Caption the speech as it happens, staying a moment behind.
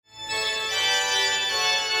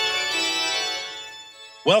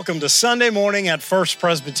Welcome to Sunday morning at First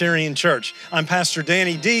Presbyterian Church. I'm Pastor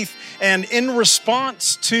Danny Deeth, and in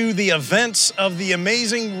response to the events of the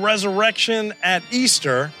amazing resurrection at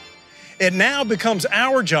Easter, it now becomes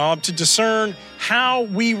our job to discern how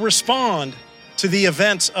we respond to the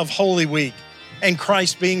events of Holy Week and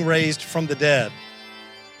Christ being raised from the dead.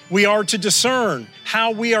 We are to discern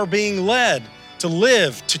how we are being led to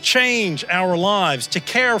live, to change our lives, to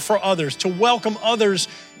care for others, to welcome others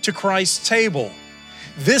to Christ's table.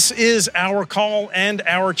 This is our call and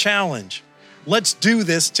our challenge. Let's do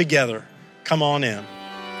this together. Come on in.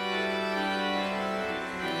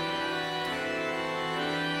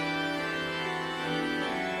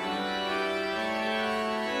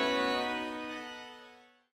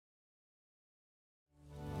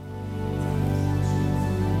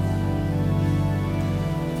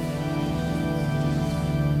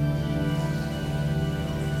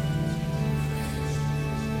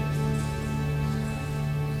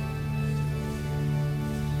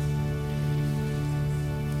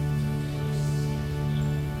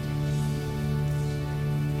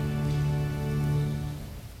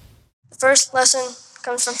 The first lesson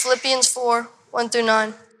comes from Philippians 4,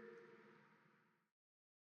 1-9.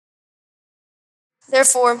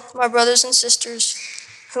 Therefore, my brothers and sisters,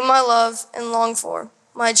 whom I love and long for,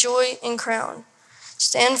 my joy and crown,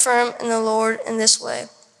 stand firm in the Lord in this way,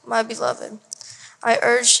 my beloved. I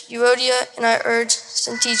urge Euodia and I urge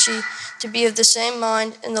Syntyche to be of the same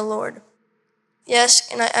mind in the Lord. Yes,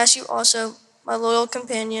 and I ask you also, my loyal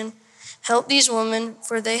companion, help these women,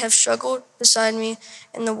 for they have struggled beside me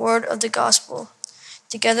in the word of the gospel,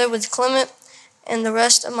 together with Clement and the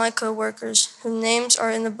rest of my co-workers, whose names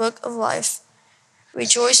are in the book of life.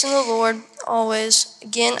 Rejoice in the Lord always.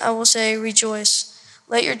 Again, I will say rejoice.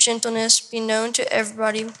 Let your gentleness be known to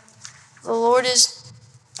everybody. The Lord is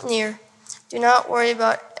near. Do not worry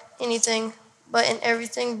about anything, but in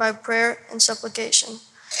everything by prayer and supplication.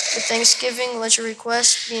 With thanksgiving, let your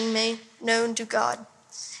requests be made known to God.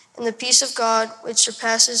 And the peace of God, which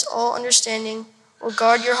surpasses all understanding, will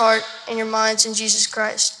guard your heart and your minds in Jesus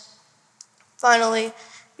Christ. Finally,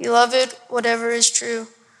 beloved, whatever is true,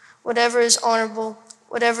 whatever is honorable,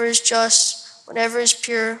 whatever is just, whatever is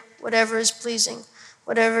pure, whatever is pleasing,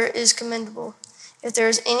 whatever is commendable, if there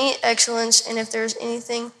is any excellence and if there is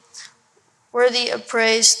anything worthy of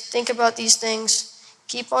praise, think about these things.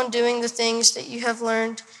 Keep on doing the things that you have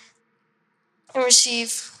learned and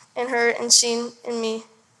received and heard and seen in me,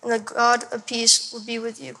 and the God of peace will be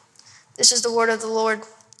with you. This is the word of the Lord.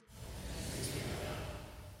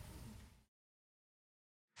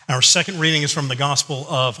 Our second reading is from the Gospel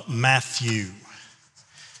of Matthew.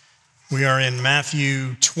 We are in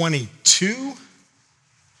Matthew 22,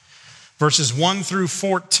 verses 1 through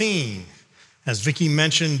 14. As Vicki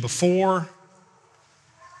mentioned before,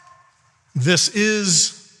 this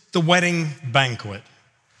is the wedding banquet.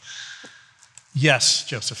 Yes,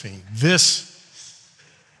 Josephine,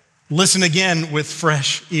 listen again with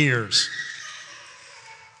fresh ears.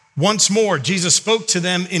 Once more, Jesus spoke to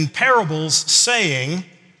them in parables, saying,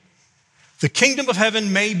 "The kingdom of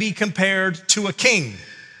heaven may be compared to a king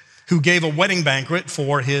who gave a wedding banquet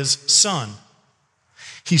for his son.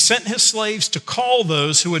 He sent his slaves to call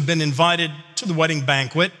those who had been invited to the wedding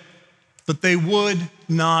banquet, but they would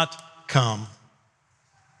not come.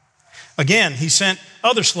 Again, he sent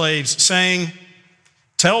other slaves, saying,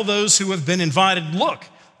 'Tell those who have been invited, look,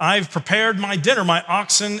 I've prepared my dinner. My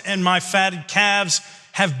oxen and my fatted calves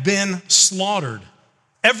have been slaughtered.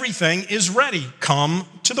 Everything is ready. Come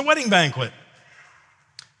to the wedding banquet.'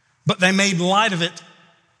 But they made light of it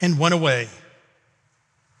and went away,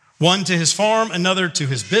 one to his farm, another to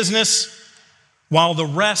his business, while the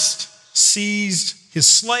rest seized his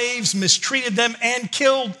slaves, mistreated them, and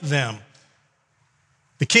killed them.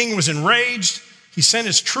 The king was enraged. He sent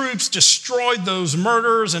his troops, destroyed those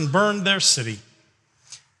murderers, and burned their city.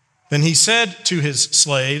 Then he said to his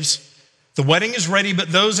slaves, 'The wedding is ready,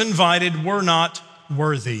 but those invited were not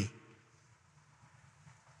worthy.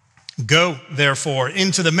 Go, therefore,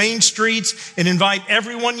 into the main streets and invite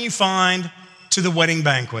everyone you find to the wedding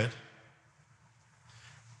banquet.'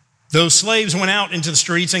 Those slaves went out into the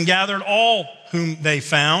streets and gathered all whom they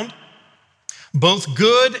found, both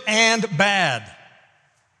good and bad.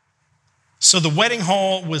 So the wedding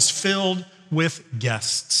hall was filled with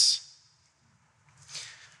guests.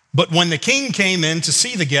 But when the king came in to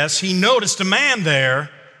see the guests, he noticed a man there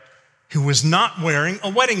who was not wearing a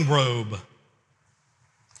wedding robe.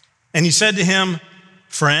 And he said to him,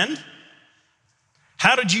 'Friend,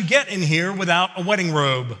 how did you get in here without a wedding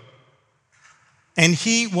robe?' And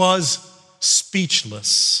he was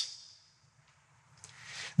speechless.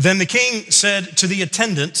 Then the king said to the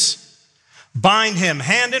attendants, Bind him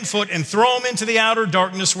hand and foot and throw him into the outer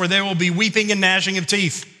darkness where there will be weeping and gnashing of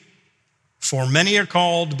teeth. For many are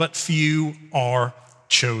called, but few are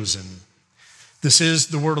chosen. This is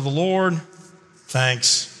the word of the Lord.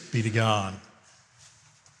 Thanks be to God.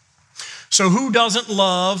 So who doesn't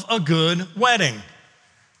love a good wedding?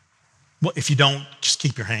 Well, if you don't, just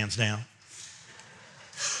keep your hands down.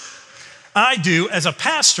 I do. As a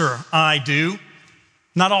pastor, I do.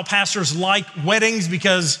 Not all pastors like weddings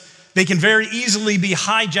because they can very easily be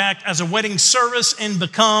hijacked as a wedding service and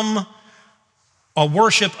become a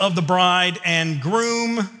worship of the bride and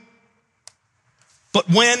groom. But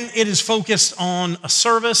when it is focused on a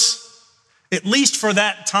service, at least for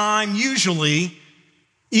that time, usually,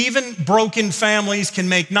 even broken families can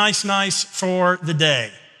make nice for the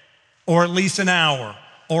day, or at least an hour,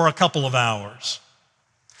 or a couple of hours.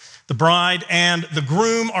 The bride and the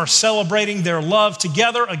groom are celebrating their love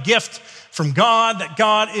together, a gift from God, that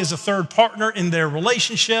God is a third partner in their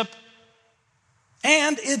relationship.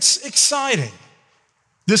 And it's exciting.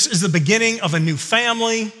 This is the beginning of a new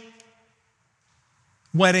family.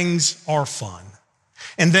 Weddings are fun.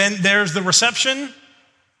 And then there's the reception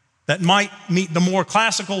that might meet the more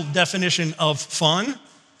classical definition of fun.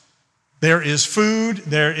 There is food,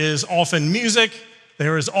 there is often music,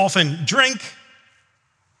 there is often drink.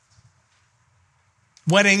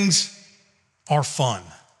 Weddings are fun.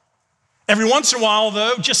 Every once in a while,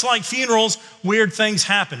 though, just like funerals, weird things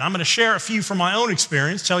happen. I'm going to share a few from my own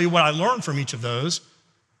experience, tell you what I learned from each of those,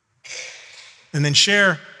 and then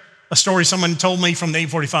share a story someone told me from the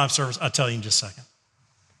 845 service. I'll tell you in just a second.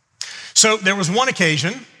 So there was one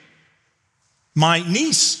occasion, my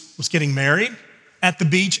niece was getting married at the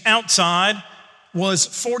beach outside, was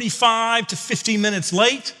 45 to 50 minutes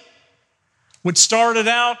late, which started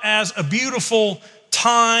out as a beautiful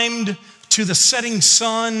timed to the setting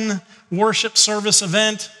sun worship service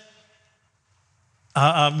event.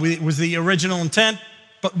 It was the original intent,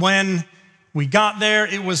 but when we got there,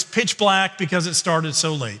 it was pitch black because it started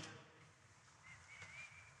so late.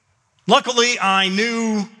 Luckily, I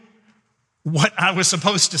knew what I was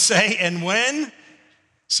supposed to say and when,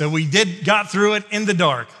 so we got through it in the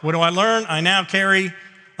dark. What do I learn? I now carry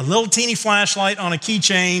a little teeny flashlight on a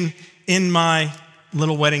keychain in my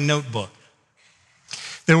little wedding notebook.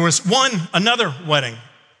 There was another wedding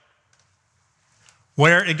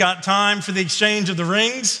where it got time for the exchange of the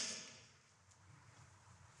rings.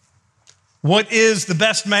 What is the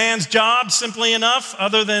best man's job, simply enough,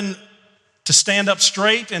 other than to stand up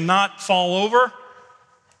straight and not fall over?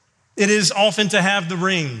 It is often to have the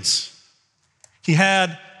rings. He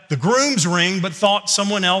had the groom's ring, but thought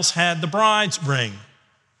someone else had the bride's ring.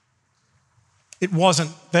 It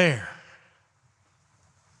wasn't there.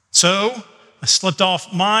 So I slipped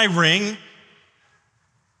off my ring,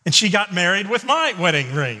 and she got married with my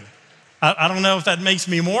wedding ring. I don't know if that makes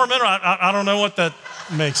me Mormon, or I don't know what that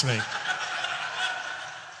makes me.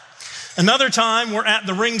 Another time, we're at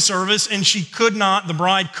the ring service, and the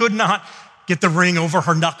bride could not get the ring over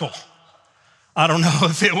her knuckle. I don't know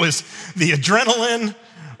if it was the adrenaline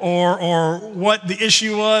or what the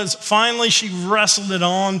issue was. Finally, she wrestled it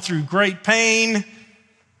on through great pain.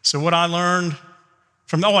 So what I learned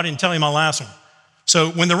I didn't tell you my last one. So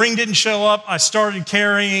when the ring didn't show up, I started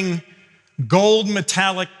carrying gold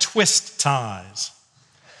metallic twist ties.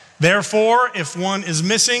 Therefore, if one is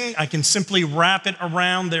missing, I can simply wrap it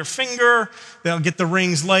around their finger. They'll get the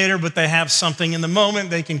rings later, but they have something in the moment.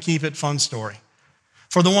 They can keep it. Fun story.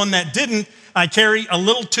 For the one that didn't, I carry a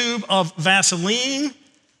little tube of Vaseline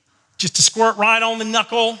just to squirt right on the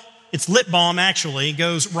knuckle. It's lip balm, actually. It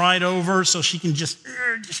goes right over so she can just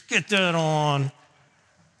get that on.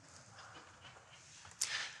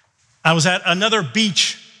 I was at another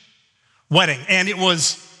beach wedding, and it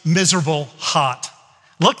was miserable hot.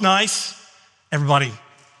 Looked nice. Everybody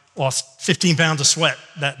lost 15 pounds of sweat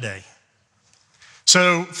that day.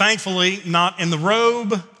 So thankfully, not in the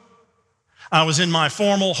robe. I was in my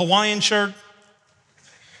formal Hawaiian shirt,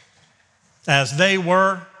 as they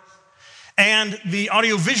were. And the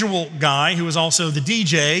audiovisual guy, who was also the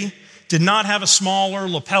DJ, did not have a smaller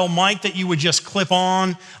lapel mic that you would just clip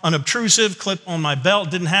on, unobtrusive, clip on my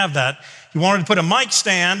belt. Didn't have that. He wanted to put a mic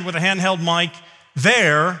stand with a handheld mic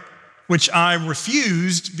there, which I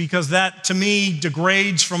refused because that, to me,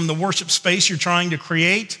 degrades from the worship space you're trying to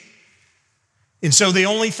create. And so the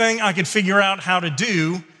only thing I could figure out how to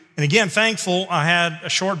do, and again, thankful I had a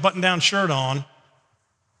short button-down shirt on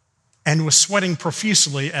and was sweating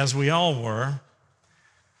profusely, as we all were.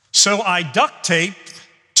 So I duct taped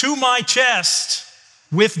to my chest,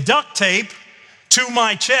 with duct tape to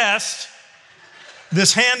my chest,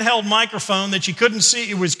 this handheld microphone that you couldn't see.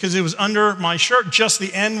 It was because it was under my shirt. Just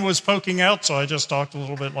the end was poking out, so I just talked a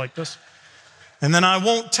little bit like this. And then I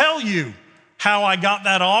won't tell you how I got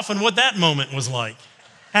that off and what that moment was like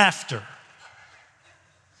after.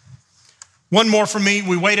 One more from me.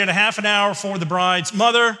 We waited a half an hour for the bride's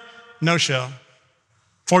mother. No show.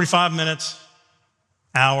 45 minutes,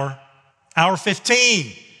 hour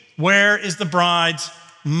 15. Where is the bride's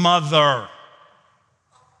mother?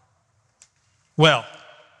 Well,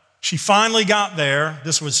 she finally got there.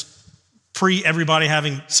 This was pre everybody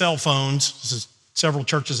having cell phones. This is several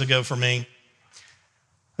churches ago for me.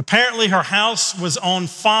 Apparently her house was on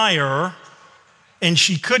fire and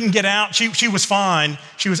she couldn't get out. She was fine.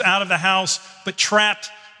 She was out of the house, but trapped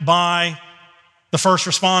by the first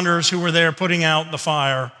responders who were there putting out the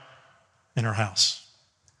fire in her house.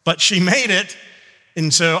 But she made it,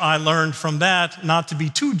 and so I learned from that not to be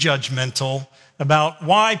too judgmental about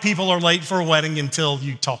why people are late for a wedding until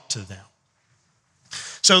you talk to them.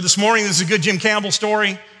 So this morning, this is a good Jim Campbell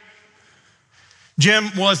story.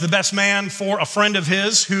 Jim was the best man for a friend of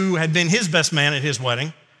his who had been his best man at his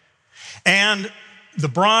wedding. And the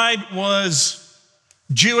bride was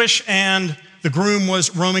Jewish and the groom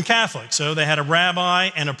was Roman Catholic. So they had a rabbi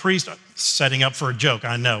and a priest. Setting up for a joke,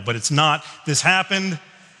 I know, but it's not. This happened.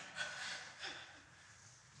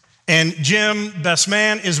 And Jim, best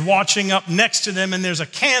man, is watching up next to them, and there's a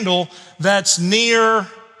candle that's near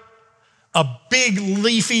a big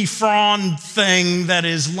leafy frond thing that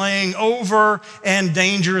is laying over and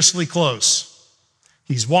dangerously close.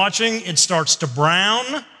 He's watching. It starts to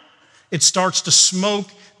brown. It starts to smoke.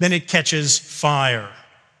 Then it catches fire.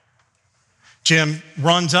 Jim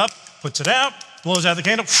runs up, puts it out, blows out the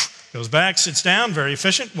candle, goes back, sits down. Very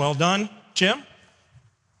efficient. Well done, Jim.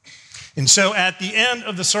 And so at the end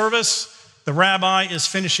of the service, the rabbi is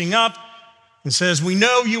finishing up and says, "We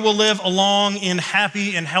know you will live a long and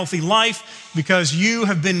happy and healthy life because you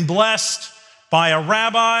have been blessed by a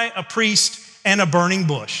rabbi, a priest, and a burning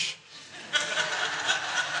bush."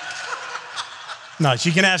 Nice.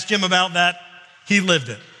 You can ask Jim about that. He lived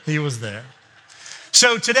it. He was there.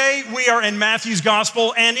 So today we are in Matthew's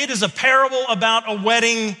gospel, and it is a parable about a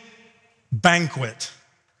wedding banquet.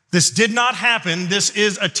 This did not happen. This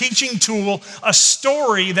is a teaching tool, a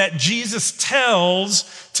story that Jesus tells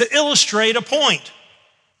to illustrate a point.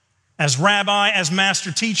 As rabbi, as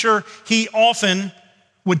master teacher, he often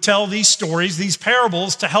would tell these stories, these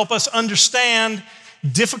parables, to help us understand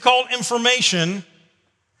difficult information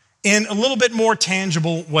in a little bit more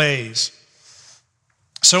tangible ways.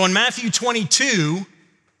 So in Matthew 22,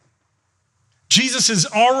 Jesus has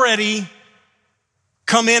already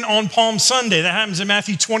come in on Palm Sunday. That happens in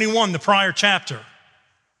Matthew 21, the prior chapter.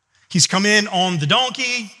 He's come in on the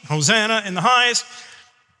donkey, Hosanna in the highest.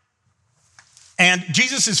 And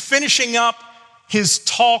Jesus is finishing up his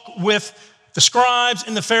talk with the scribes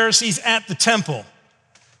and the Pharisees at the temple.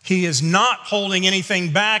 He is not holding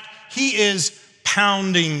anything back. He is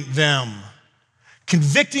pounding them,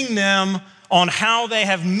 convicting them on how they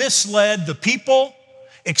have misled the people,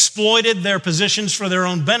 exploited their positions for their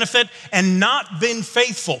own benefit, and not been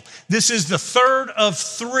faithful. This is the third of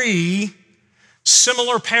three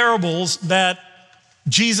similar parables that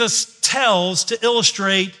Jesus tells to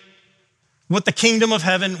illustrate what the kingdom of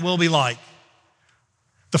heaven will be like.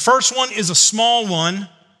 The first one is a small one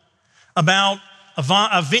about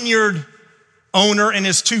a vineyard owner and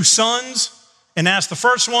his two sons, and asks the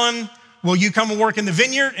first one, "Will you come and work in the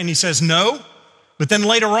vineyard?" And he says, "No." But then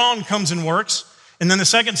later on comes and works. And then the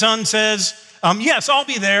second son says, "Yes, I'll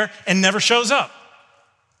be there," and never shows up.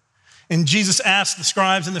 And Jesus asked the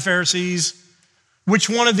scribes and the Pharisees, which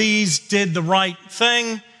one of these did the right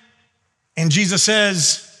thing? And Jesus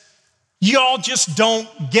says, "Y'all just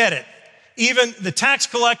don't get it. Even the tax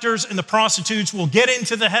collectors and the prostitutes will get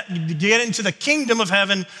into the kingdom of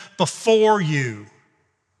heaven before you."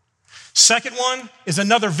 Second one is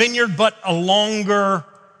another vineyard, but a longer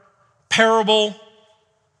parable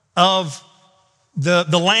of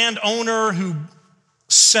the landowner who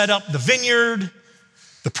set up the vineyard,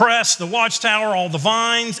 the press, the watchtower, all the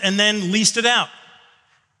vines, and then leased it out.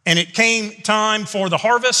 And it came time for the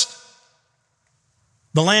harvest.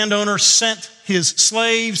 The landowner sent his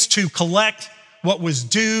slaves to collect what was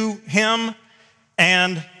due him.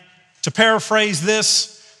 And to paraphrase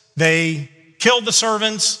this, they killed the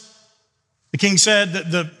servants. The king said,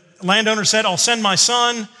 the landowner said, "I'll send my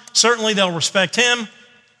son. Certainly they'll respect him."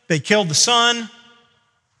 They killed the son.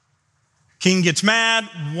 King gets mad,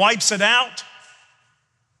 wipes it out.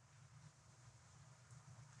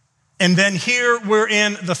 And then here we're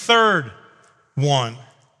in the third one.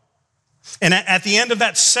 And at the end of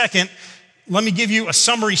that second, let me give you a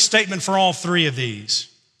summary statement for all three of these.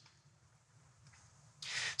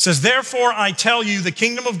 It says, therefore, I tell you, the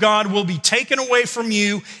kingdom of God will be taken away from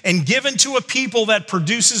you and given to a people that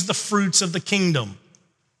produces the fruits of the kingdom.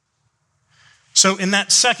 So in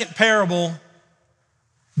that second parable,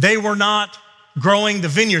 they were not growing the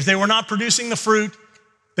vineyards. They were not producing the fruit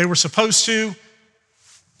they were supposed to.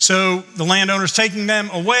 So the landowners taking them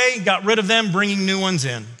away, got rid of them, bringing new ones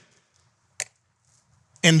in.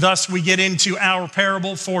 And thus we get into our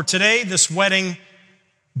parable for today, this wedding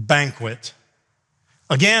banquet.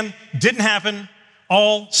 Again, didn't happen,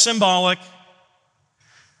 all symbolic.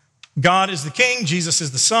 God is the king, Jesus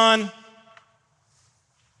is the son.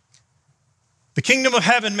 The kingdom of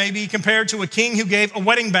heaven may be compared to a king who gave a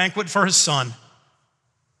wedding banquet for his son.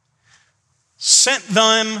 Sent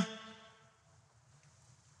them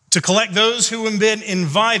to collect those who had been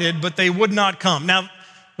invited, but they would not come. Now,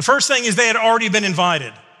 the first thing is they had already been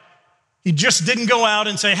invited. He just didn't go out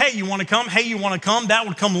and say, hey, you want to come? Hey, you want to come? That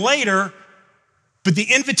would come later. But the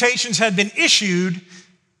invitations had been issued.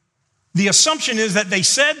 The assumption is that they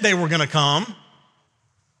said they were going to come.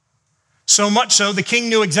 So much so, the king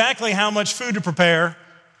knew exactly how much food to prepare.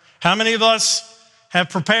 How many of us have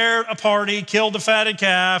prepared a party, killed a fatted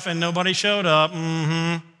calf, and nobody showed up?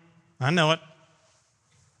 I know it.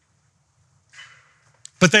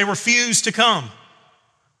 But they refused to come.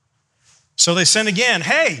 So they sent again,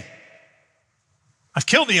 hey, I've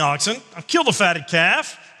killed the oxen, I've killed the fatted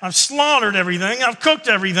calf, I've slaughtered everything, I've cooked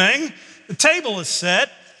everything, the table is set,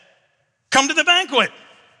 come to the banquet.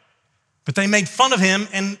 But they made fun of him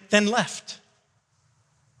and then left.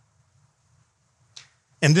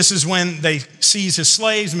 And this is when they seize his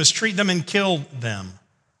slaves, mistreat them, and kill them.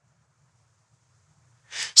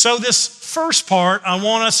 So this first part, I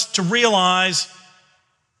want us to realize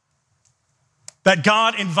that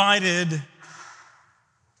God invited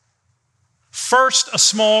first a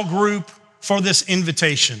small group for this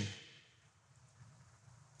invitation.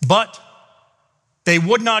 But they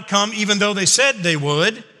would not come even though they said they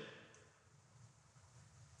would.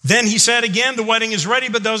 Then he said again, the wedding is ready,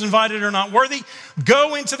 but those invited are not worthy.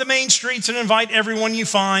 Go into the main streets and invite everyone you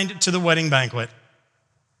find to the wedding banquet.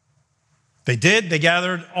 They did. They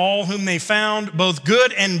gathered all whom they found, both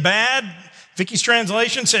good and bad. Vicky's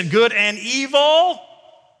translation said good and evil,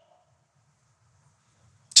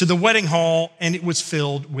 to the wedding hall, and it was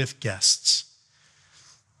filled with guests.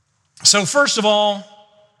 So first of all,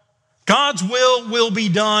 God's will be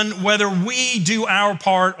done whether we do our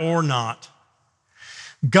part or not.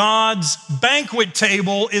 God's banquet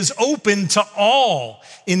table is open to all.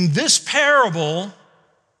 In this parable,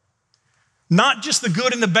 not just the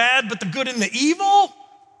good and the bad, but the good and the evil.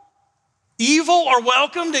 Evil are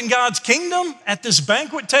welcomed in God's kingdom at this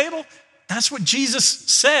banquet table. That's what Jesus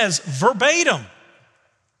says verbatim.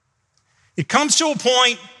 It comes to a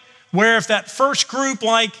point where if that first group,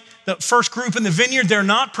 like the first group in the vineyard, they're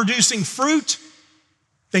not producing fruit,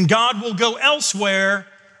 then God will go elsewhere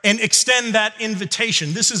and extend that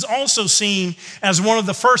invitation. This is also seen as one of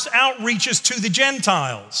the first outreaches to the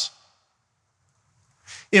Gentiles.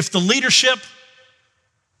 If the leadership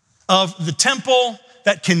of the temple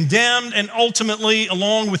that condemned and ultimately,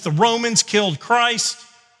 along with the Romans, killed Christ,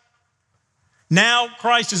 now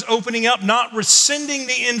Christ is opening up, not rescinding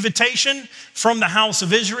the invitation from the house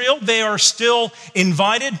of Israel. They are still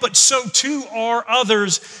invited, but so too are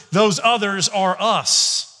others. Those others are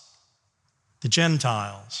us, the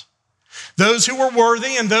Gentiles. Those who are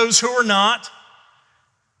worthy and those who are not.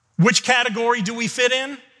 Which category do we fit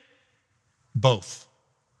in? Both.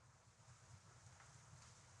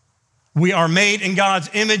 We are made in God's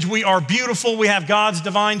image. We are beautiful. We have God's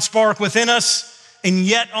divine spark within us. And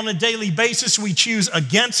yet on a daily basis, we choose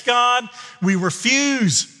against God. We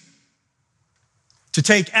refuse to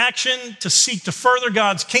take action to seek to further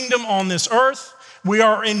God's kingdom on this earth. We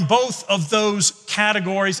are in both of those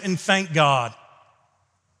categories, and thank God.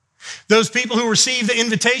 Those people who received the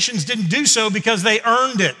invitations didn't do so because they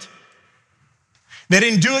earned it. They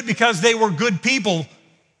didn't do it because they were good people.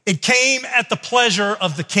 It came at the pleasure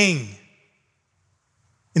of the king.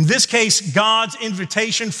 In this case, God's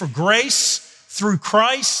invitation for grace through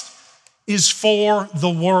Christ is for the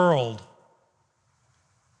world.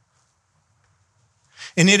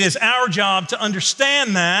 And it is our job to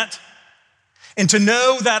understand that and to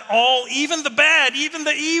know that all, even the bad, even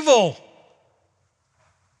the evil,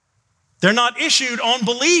 they're not issued on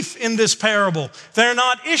belief in this parable. They're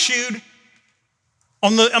not issued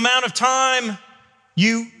on the amount of time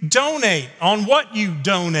you donate, on what you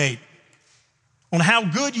donate, on how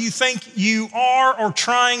good you think you are or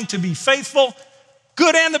trying to be faithful.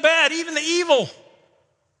 Good and the bad, even the evil,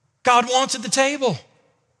 God wants at the table.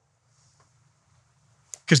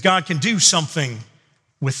 because God can do something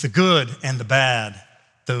with the good and the bad,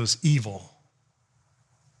 those evil.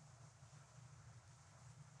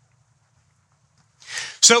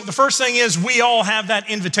 So the first thing is we all have that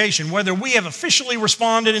invitation, whether we have officially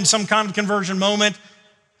responded in some kind of conversion moment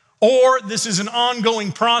or this is an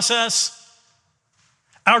ongoing process.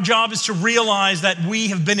 Our job is to realize that we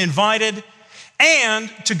have been invited and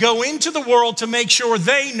to go into the world to make sure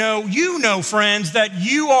they know, you know, friends, that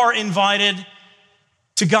you are invited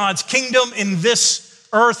to God's kingdom in this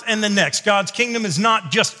earth and the next. God's kingdom is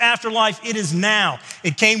not just afterlife, it is now.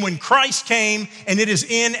 It came when Christ came, and it is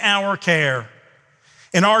in our care.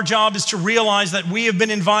 And our job is to realize that we have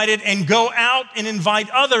been invited and go out and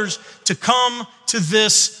invite others to come to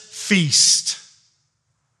this feast.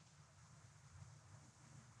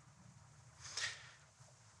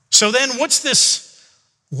 So then what's this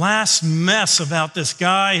last mess about this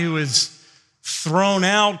guy who is thrown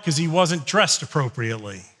out because he wasn't dressed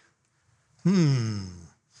appropriately?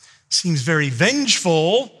 Seems very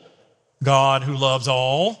vengeful, God who loves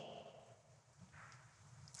all.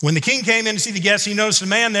 When the king came in to see the guests, he noticed a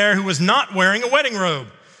man there who was not wearing a wedding robe.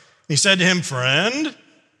 He said to him, "Friend,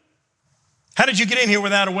 how did you get in here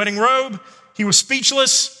without a wedding robe?" He was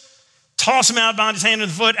speechless. Toss him out behind his hand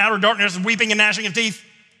and foot, outer darkness, weeping and gnashing of teeth.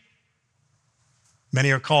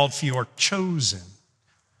 Many are called, few are chosen.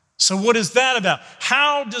 So what is that about?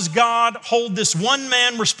 How does God hold this one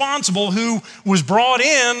man responsible who was brought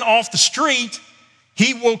in off the street?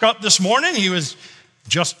 He woke up this morning, he was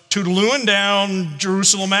just toodalooing down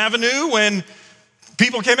Jerusalem Avenue when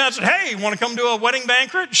people came out and said, "Hey, want to come to a wedding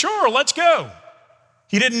banquet? Sure, let's go."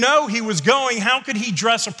 He didn't know he was going. How could he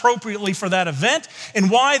dress appropriately for that event? And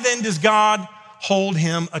why then does God hold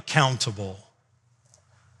him accountable?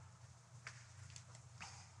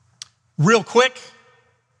 Real quick,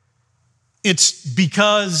 it's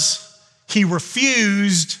because he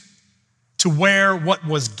refused to wear what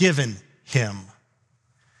was given him.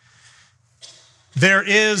 There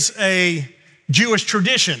is a Jewish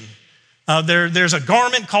tradition. There's a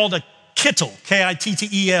garment called a kittel,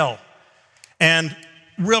 K-I-T-T-E-L. And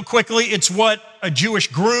real quickly, it's what a Jewish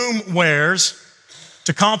groom wears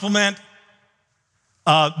to complement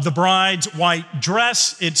the bride's white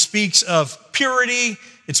dress. It speaks of purity.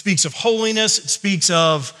 It speaks of holiness. It speaks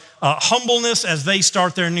of humbleness as they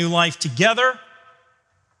start their new life together.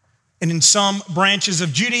 And in some branches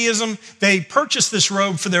of Judaism, they purchase this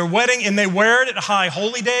robe for their wedding and they wear it at high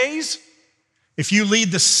holy days. If you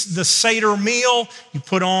lead the Seder meal, you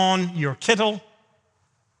put on your kittel.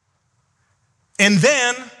 And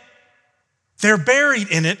then they're buried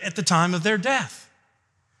in it at the time of their death.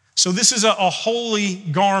 So this is a holy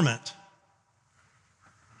garment.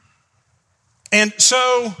 And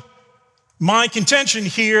so my contention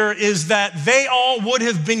here is that they all would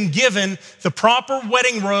have been given the proper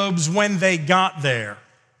wedding robes when they got there.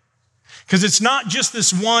 Because it's not just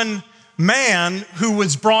this one man who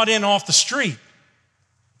was brought in off the street.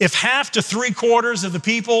 If half to 3/4 of the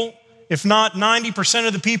people, if not 90%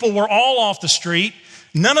 of the people were all off the street,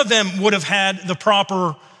 none of them would have had the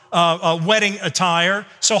proper wedding attire.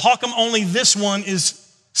 So how come only this one is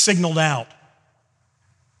signaled out?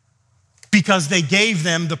 Because they gave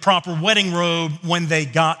them the proper wedding robe when they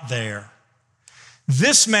got there.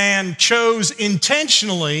 This man chose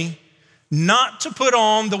intentionally not to put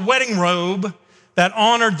on the wedding robe that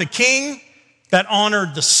honored the king, that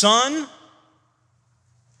honored the son.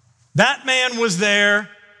 That man was there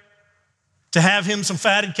to have him some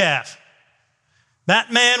fatted calf.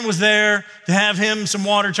 That man was there to have him some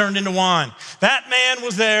water turned into wine. That man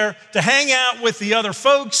was there to hang out with the other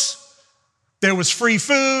folks. There was free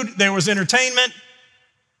food, there was entertainment,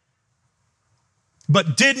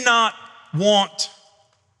 but did not want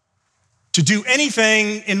to do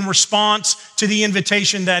anything in response to the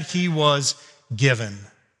invitation that he was given.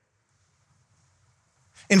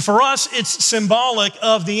 And for us, it's symbolic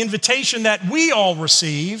of the invitation that we all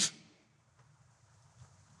receive.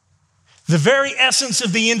 The very essence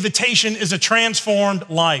of the invitation is a transformed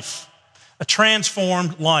life. A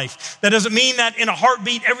transformed life. That doesn't mean that in a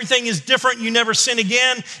heartbeat, everything is different, you never sin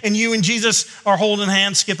again, and you and Jesus are holding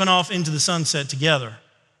hands, skipping off into the sunset together.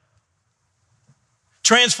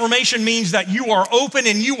 Transformation means that you are open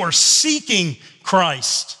and you are seeking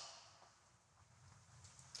Christ.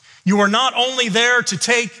 You are not only there to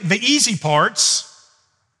take the easy parts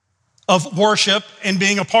of worship and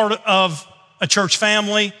being a part of a church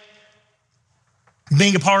family,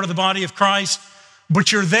 being a part of the body of Christ,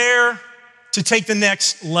 but you're there to take the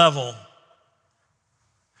next level.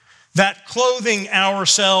 That clothing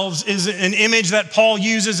ourselves is an image that Paul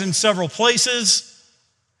uses in several places.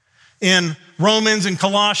 In Romans and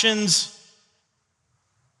Colossians,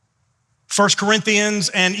 1 Corinthians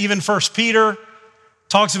and even 1 Peter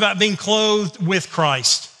talks about being clothed with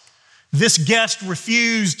Christ. This guest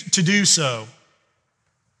refused to do so.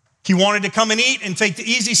 He wanted to come and eat and take the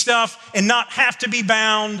easy stuff and not have to be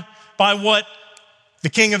bound by what the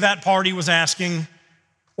king of that party was asking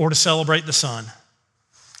or to celebrate the son.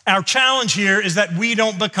 Our challenge here is that we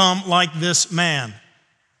don't become like this man.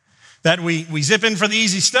 That we zip in for the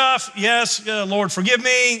easy stuff. Yes, Lord, forgive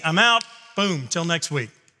me. I'm out. Boom, till next week.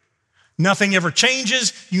 Nothing ever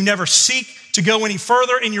changes. You never seek to go any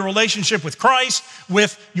further in your relationship with Christ,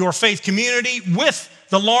 with your faith community, with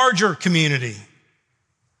the larger community.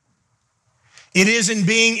 It is in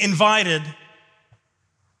being invited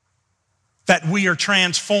that we are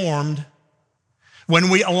transformed when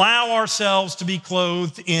we allow ourselves to be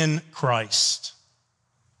clothed in Christ.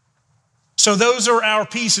 So those are our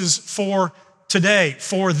pieces for today,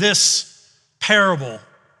 for this parable.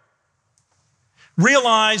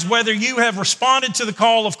 Realize whether you have responded to the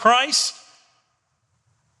call of Christ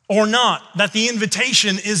or not, that the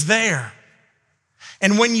invitation is there.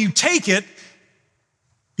 And when you take it,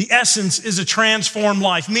 the essence is a transformed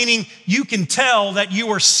life, meaning you can tell that you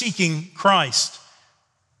are seeking Christ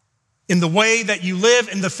in the way that you live,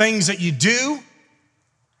 in the things that you do.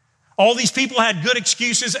 All these people had good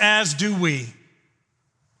excuses, as do we.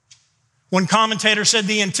 One commentator said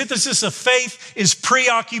the antithesis of faith is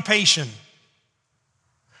preoccupation.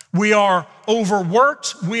 We are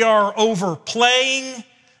overworked, we are overplaying,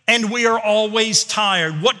 and we are always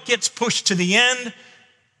tired. What gets pushed to the end?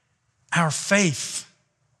 Our faith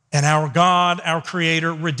and our God, our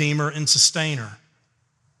Creator, Redeemer, and Sustainer.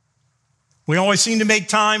 We always seem to make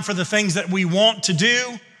time for the things that we want to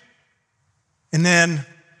do, and then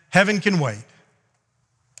heaven can wait.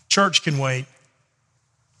 Church can wait.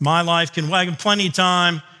 My life can wait. I have plenty of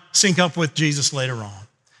time, sync up with Jesus later on.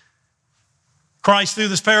 Christ, through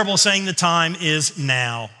this parable, is saying the time is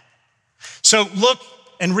now. So look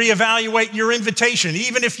and reevaluate your invitation.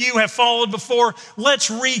 Even if you have followed before, let's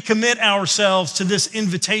recommit ourselves to this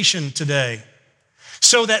invitation today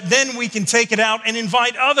so that then we can take it out and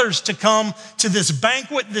invite others to come to this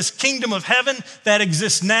banquet, this kingdom of heaven that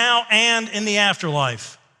exists now and in the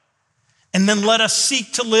afterlife. And then let us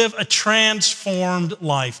seek to live a transformed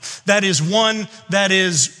life. That is one that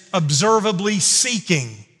is observably seeking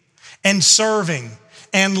and serving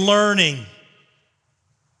and learning.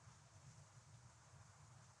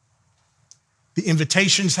 The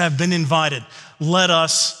invitations have been invited. Let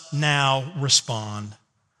us now respond.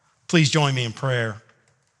 Please join me in prayer.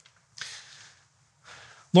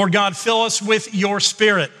 Lord God, fill us with your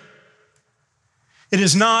Spirit. It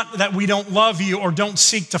is not that we don't love you or don't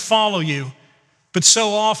seek to follow you, but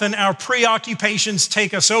so often our preoccupations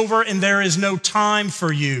take us over and there is no time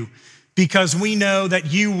for you because we know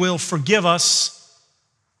that you will forgive us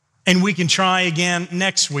and we can try again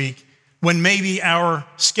next week when maybe our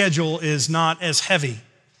schedule is not as heavy.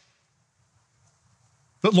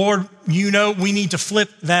 But Lord, you know we need to flip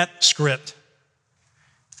that script.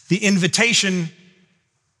 In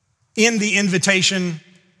the invitation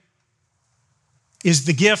is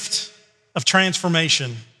the gift of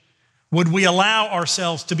transformation. Would we allow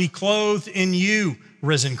ourselves to be clothed in you,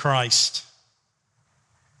 risen Christ?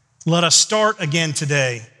 Let us start again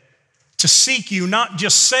today to seek you, not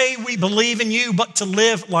just say we believe in you, but to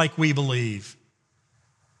live like we believe.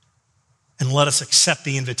 And let us accept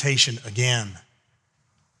the invitation again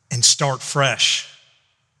and start fresh.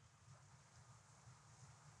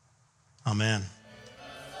 Amen.